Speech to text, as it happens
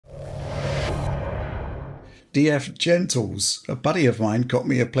DF Gentles, a buddy of mine got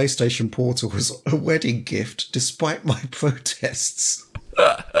me a PlayStation Portal as a wedding gift despite my protests.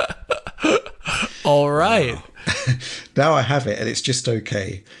 All right. Now I have it and it's just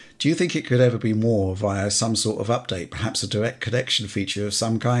okay. Do you think it could ever be more via some sort of update, perhaps a direct connection feature of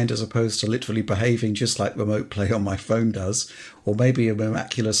some kind, as opposed to literally behaving just like remote play on my phone does? Or maybe a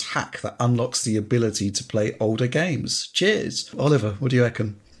miraculous hack that unlocks the ability to play older games? Cheers. Oliver, what do you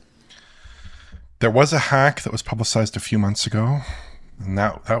reckon? There was a hack that was publicized a few months ago, and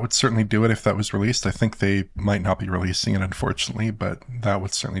that would certainly do it if that was released. I think they might not be releasing it, unfortunately, but that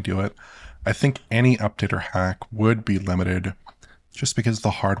would certainly do it. I think any update or hack would be limited just because of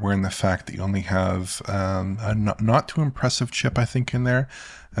the hardware and the fact that you only have a not too impressive chip, I think, in there,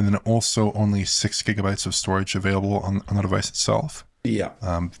 and then also only 6 gigabytes of storage available on the device itself. Yeah.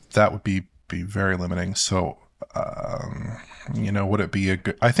 That would be very limiting. So, would it be a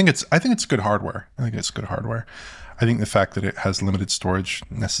good? I think it's good hardware. I think it's good hardware. I think the fact that it has limited storage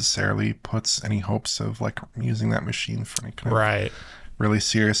necessarily puts any hopes of like using that machine for any kind of really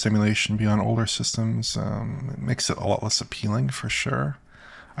serious simulation beyond older systems. It makes it a lot less appealing for sure.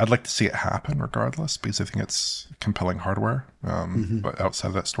 I'd like to see it happen regardless because I think it's compelling hardware, but outside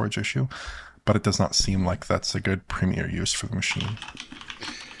of that storage issue. But it does not seem like that's a good premier use for the machine.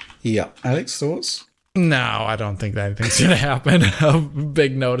 Yeah. Alex, thoughts? No, I don't think that anything's going to happen. A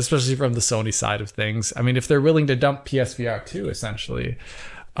big note, especially from the Sony side of things. I mean, if they're willing to dump PSVR 2, essentially,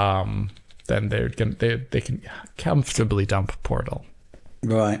 then they can comfortably dump Portal.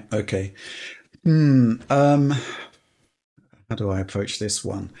 Right. Okay. How do I approach this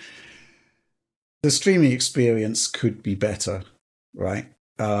one? The streaming experience could be better, right?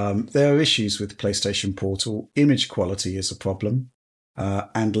 There are issues with PlayStation Portal. Image quality is a problem,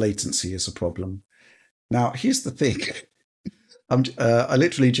 and latency is a problem. Now, here's the thing. I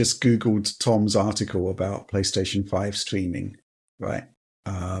literally just Googled Tom's article about PlayStation 5 streaming, right?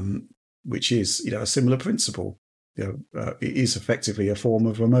 Which is, a similar principle. It is effectively a form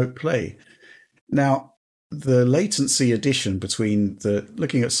of remote play. Now, the latency addition between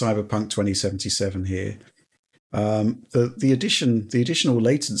looking at Cyberpunk 2077 here, the additional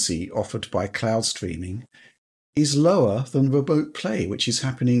latency offered by cloud streaming is lower than remote play, which is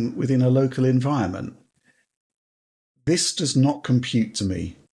happening within a local environment. This does not compute to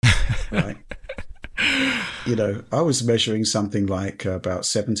me, right? I was measuring something like about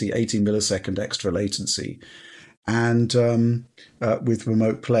 70, 80 millisecond extra latency and with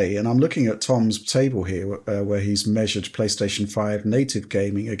remote play. And I'm looking at Tom's table here where he's measured PlayStation 5 native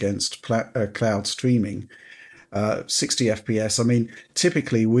gaming against cloud streaming, 60 FPS. I mean,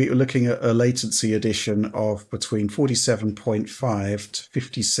 typically we're looking at a latency addition of between 47.5 to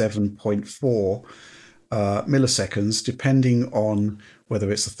 57.4 milliseconds, depending on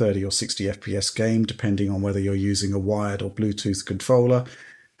whether it's a 30 or 60 FPS game, depending on whether you're using a wired or Bluetooth controller.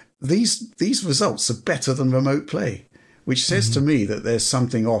 These results are better than remote play, which says to me that there's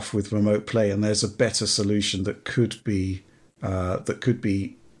something off with remote play, and there's a better solution that could be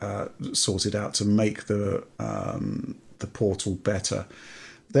sorted out to make the Portal better.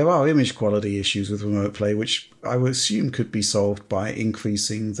 There are image quality issues with remote play, which I would assume could be solved by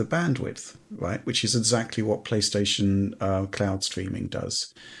increasing the bandwidth, right? Which is exactly what PlayStation cloud streaming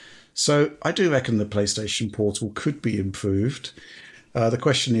does. So I do reckon the PlayStation Portal could be improved. The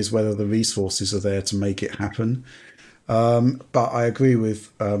question is whether the resources are there to make it happen. But I agree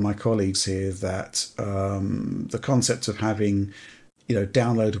with my colleagues here that the concept of having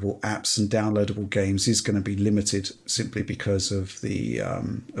downloadable apps and downloadable games is going to be limited simply because of the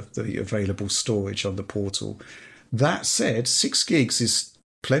available storage on the Portal. That said, 6 gigs is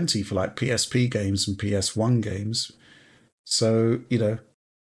plenty for like PSP games and PS1 games. So,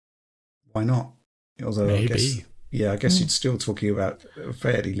 why not? Although Maybe. I guess you're still talking about a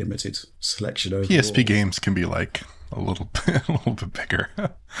fairly limited selection overall. PSP games can be like a little bit bigger.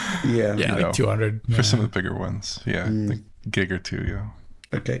 Yeah, like 200 for some of the bigger ones. Yeah, like gig or two. Yeah.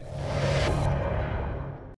 Okay.